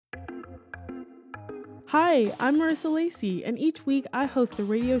Hi, I'm Marissa Lacey, and each week I host the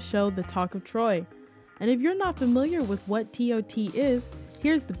radio show The Talk of Troy. And if you're not familiar with what TOT is,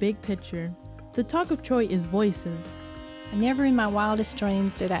 here's the big picture. The Talk of Troy is voices. Never in my wildest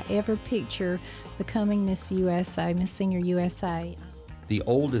dreams did I ever picture becoming Miss USA, Miss Senior USA. The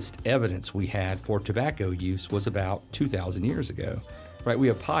oldest evidence we had for tobacco use was about 2,000 years ago. Right, we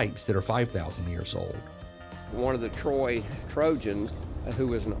have pipes that are 5,000 years old. One of the Troy Trojans, who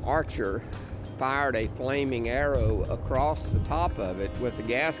was an archer, fired a flaming arrow across the top of it with the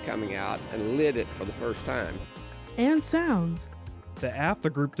gas coming out and lit it for the first time. And sounds. The app the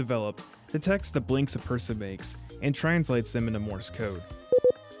group developed detects the blinks a person makes and translates them into Morse code.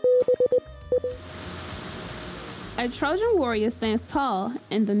 A Trojan warrior stands tall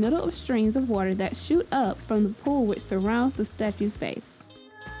in the middle of streams of water that shoot up from the pool which surrounds the statue's base.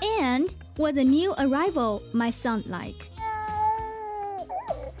 And what the new arrival might sound like.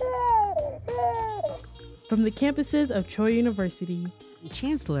 From the campuses of Troy University.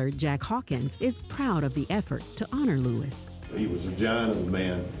 Chancellor Jack Hawkins is proud of the effort to honor Lewis. He was a giant of a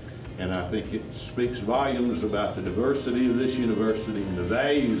man, and I think it speaks volumes about the diversity of this university and the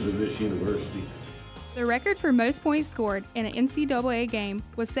values of this university. The record for most points scored in an NCAA game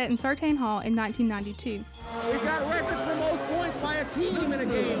was set in Sartain Hall in 1992. We've got records for most points by a team in a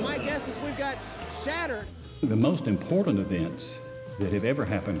game. My guess is we've got shattered. The most important events that have ever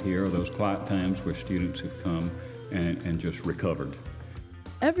happened here are those quiet times where students have come and just recovered.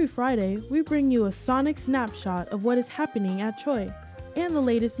 Every Friday, we bring you a sonic snapshot of what is happening at Troy and the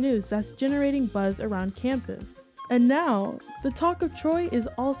latest news that's generating buzz around campus. And now, the Talk of Troy is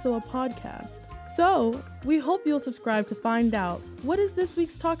also a podcast. So, we hope you'll subscribe to find out what is this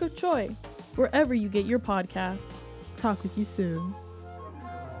week's Talk of Troy, wherever you get your podcast. Talk with you soon.